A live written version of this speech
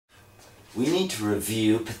we need to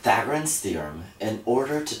review Pythagorean's theorem in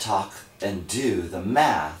order to talk and do the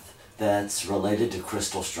math that's related to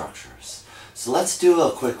crystal structures. So let's do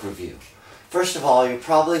a quick review. First of all, you're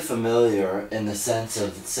probably familiar in the sense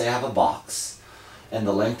of, say I have a box, and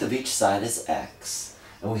the length of each side is x,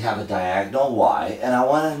 and we have a diagonal y, and I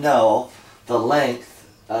want to know the length,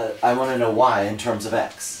 I want to know y in terms of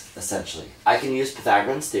x, essentially. I can use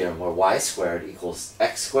Pythagorean's theorem where y squared equals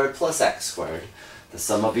x squared plus x squared, the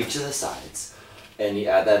sum of each of the sides. And you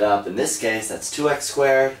add that up, in this case that's 2x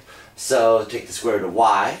squared, so take the square root of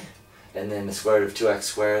y, and then the square root of 2x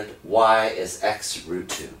squared, y is x root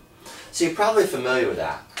 2. So you're probably familiar with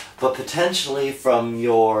that, but potentially from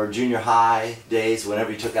your junior high days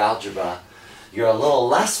whenever you took algebra, you're a little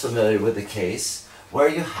less familiar with the case where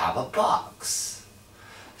you have a box.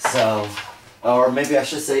 So, or maybe I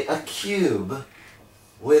should say a cube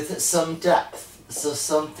with some depth. So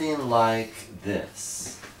something like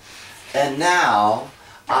this. And now,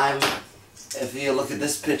 if you look at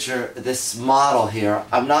this picture, this model here,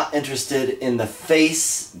 I'm not interested in the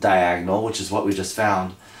face diagonal, which is what we just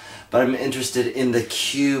found, but I'm interested in the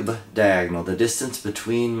cube diagonal, the distance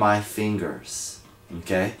between my fingers.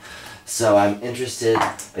 Okay? So I'm interested,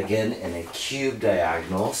 again, in a cube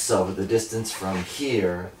diagonal, so the distance from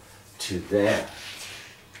here to there.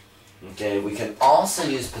 Okay, we can also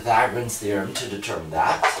use Pythagorean's theorem to determine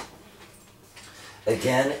that.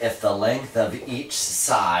 Again, if the length of each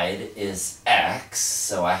side is x,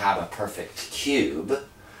 so I have a perfect cube,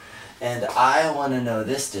 and I want to know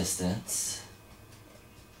this distance,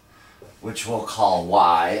 which we'll call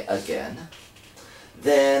y again,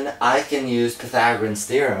 then I can use Pythagorean's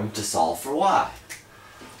theorem to solve for y.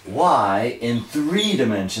 Y in 3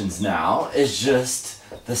 dimensions now is just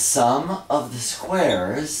the sum of the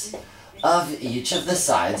squares of each of the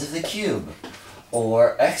sides of the cube,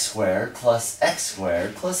 or x squared plus x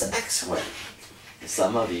squared plus x squared, the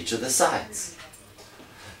sum of each of the sides.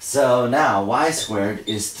 So now y squared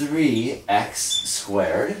is 3x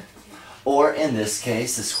squared, or in this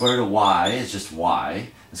case the square root of y is just y,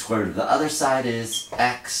 the square root of the other side is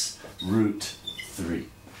x root 3.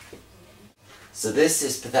 So this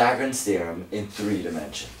is Pythagorean's theorem in 3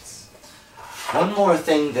 dimensions. One more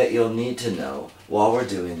thing that you'll need to know while we're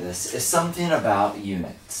doing this is something about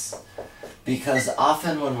units. Because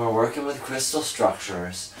often when we're working with crystal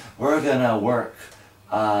structures, we're going to work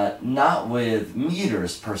not with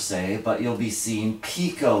meters per se, but you'll be seeing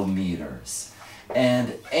picometers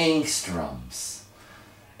and angstroms.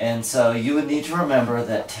 And so you would need to remember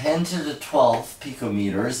that 10 to the 12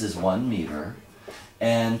 picometers is 1 meter,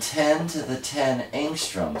 and 10 to the 10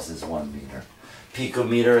 angstroms is 1 meter.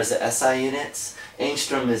 Picometer is a SI unit,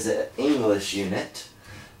 angstrom is an English unit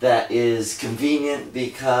that is convenient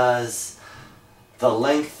because the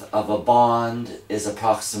length of a bond is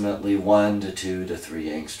approximately 1 to 2 to 3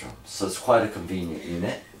 angstroms. So it's quite a convenient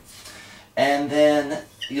unit. And then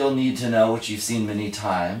you'll need to know, which you've seen many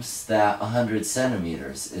times, that 100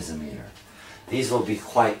 centimeters is a meter. These will be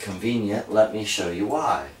quite convenient. Let me show you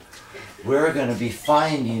why. We're going to be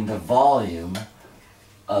finding the volume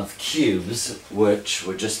of cubes, which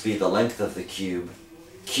would just be the length of the cube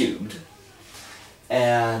cubed.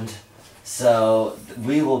 And so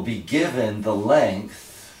we will be given the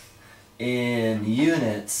length in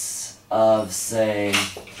units of, say,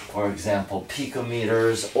 for example,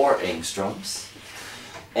 picometers or angstroms,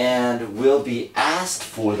 and we'll be asked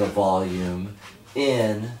for the volume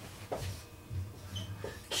in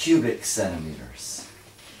cubic centimeters.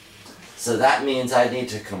 So that means I need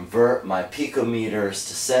to convert my picometers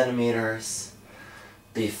to centimeters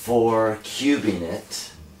before cubing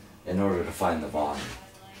it in order to find the volume.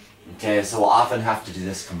 Okay, so we'll often have to do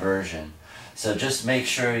this conversion. So just make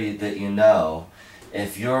sure that you know,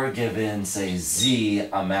 if you're given, say, Z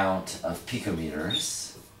amount of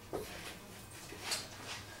picometers,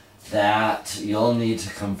 that you'll need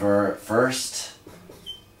to convert first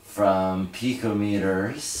from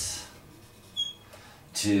picometers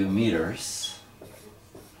to meters,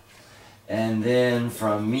 and then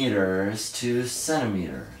from meters to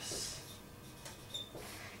centimeters.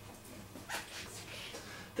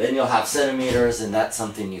 Then you'll have centimeters, and that's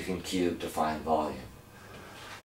something you can cube to find volume.